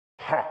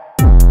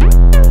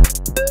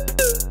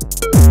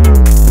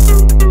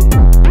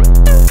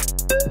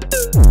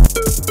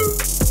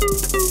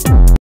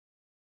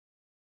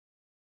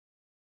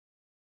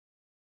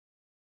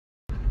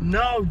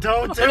No,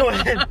 don't do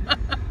it.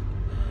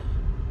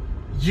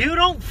 You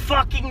don't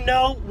fucking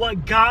know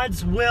what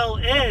God's will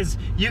is.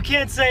 You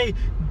can't say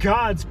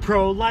God's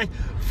pro-life.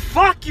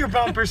 Fuck your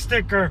bumper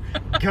sticker.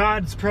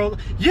 God's pro.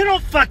 You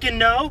don't fucking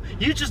know.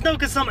 You just know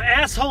because some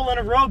asshole in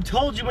a robe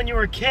told you when you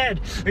were a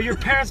kid, or your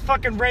parents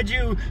fucking read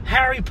you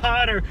Harry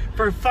Potter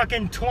for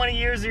fucking 20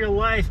 years of your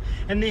life,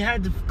 and they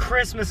had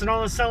Christmas and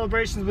all the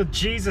celebrations with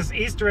Jesus,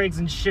 Easter eggs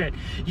and shit.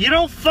 You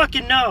don't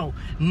fucking know.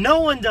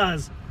 No one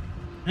does.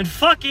 And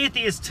fuck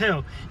atheists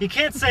too. You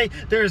can't say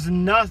there's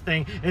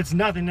nothing, it's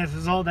nothingness,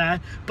 it's all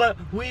that. But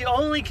we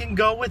only can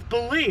go with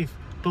belief.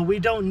 But we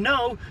don't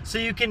know, so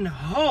you can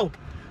hope.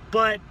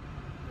 But,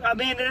 I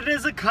mean, it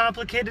is a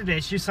complicated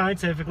issue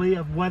scientifically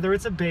of whether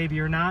it's a baby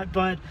or not.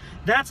 But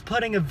that's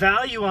putting a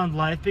value on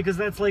life, because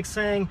that's like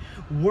saying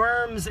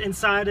worms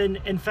inside an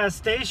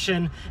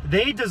infestation,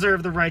 they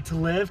deserve the right to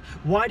live.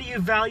 Why do you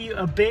value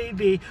a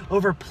baby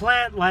over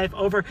plant life,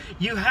 over...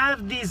 You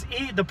have these...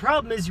 The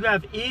problem is you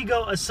have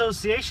ego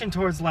association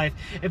towards life.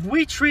 If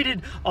we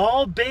treated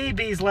all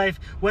babies' life,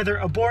 whether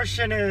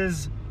abortion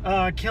is...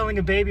 killing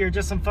a baby or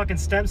just some fucking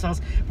stem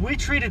cells, we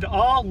treated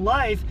all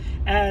life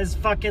as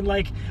fucking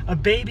like a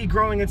baby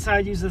growing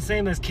inside you is the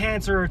same as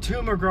cancer or a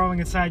tumor growing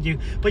inside you.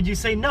 But you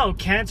say no,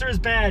 cancer is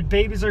bad,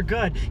 babies are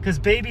good, because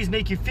babies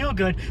make you feel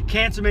good,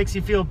 cancer makes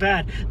you feel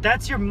bad.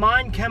 That's your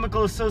mind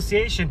chemical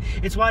association.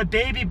 It's why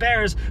baby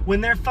bears,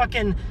 when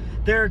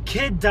their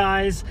kid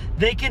dies,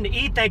 they can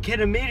eat that kid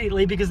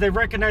immediately because they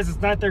recognize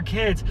it's not their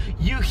kids.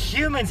 You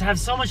humans have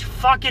so much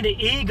fucking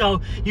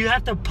ego, you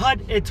have to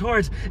put it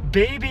towards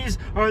babies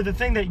are the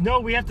thing that, no,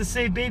 we have to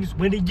save babies,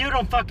 when you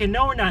don't fucking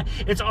know or not.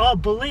 It's all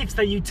beliefs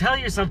that you tell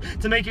yourself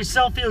to make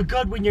yourself feel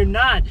good when you're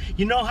not.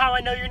 You know how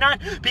I know you're not?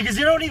 Because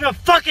you don't even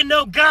fucking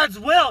know God's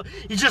will.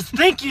 You just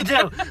think you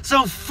do.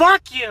 So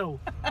fuck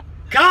you.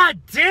 God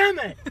damn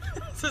it.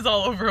 This is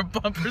all over a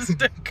bumper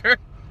sticker.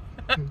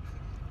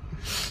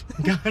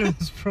 God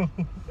is pro.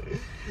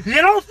 You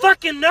don't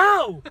fucking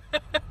know.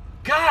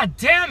 God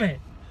damn it.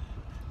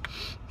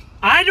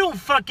 I don't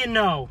fucking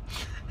know.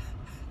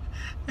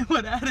 And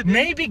what added?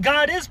 Maybe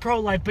God is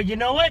pro-life, but you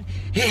know what?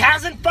 He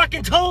hasn't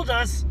fucking told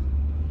us.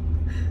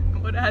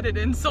 What added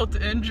insult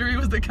to injury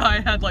was the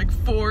guy had like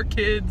 4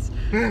 kids,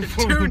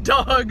 2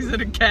 dogs,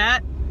 and a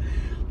cat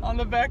on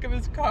the back of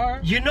his car.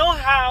 You know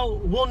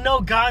how we'll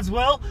know God's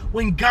will?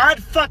 When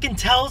God fucking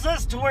tells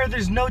us, to where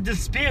there's no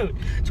dispute,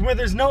 to where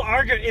there's no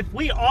argument. If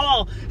we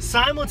all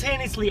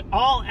simultaneously,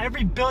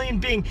 every billion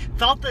being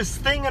felt this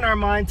thing in our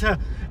mind to,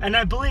 and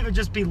I believe it'd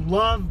just be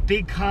love,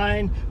 be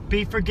kind,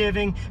 be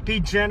forgiving, be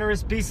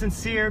generous, be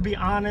sincere, be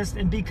honest,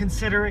 and be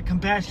considerate,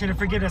 compassionate,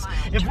 forgiveness.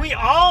 If we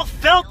all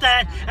felt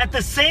that at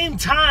the same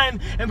time,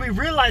 and we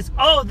realized,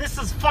 oh, this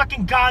is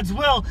fucking God's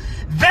will,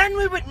 then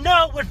we would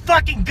know what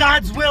fucking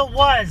God's will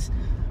was.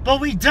 But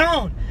we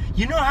don't.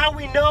 You know how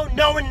we know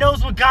no one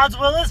knows what God's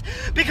will is?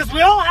 Because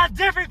we all have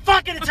different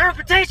fucking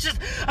interpretations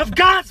of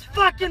God's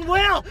fucking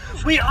will.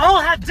 We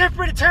all have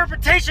different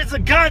interpretations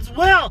of God's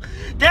will.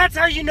 That's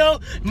how you know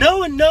no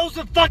one knows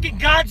what fucking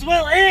God's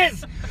will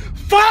is.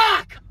 Fuck!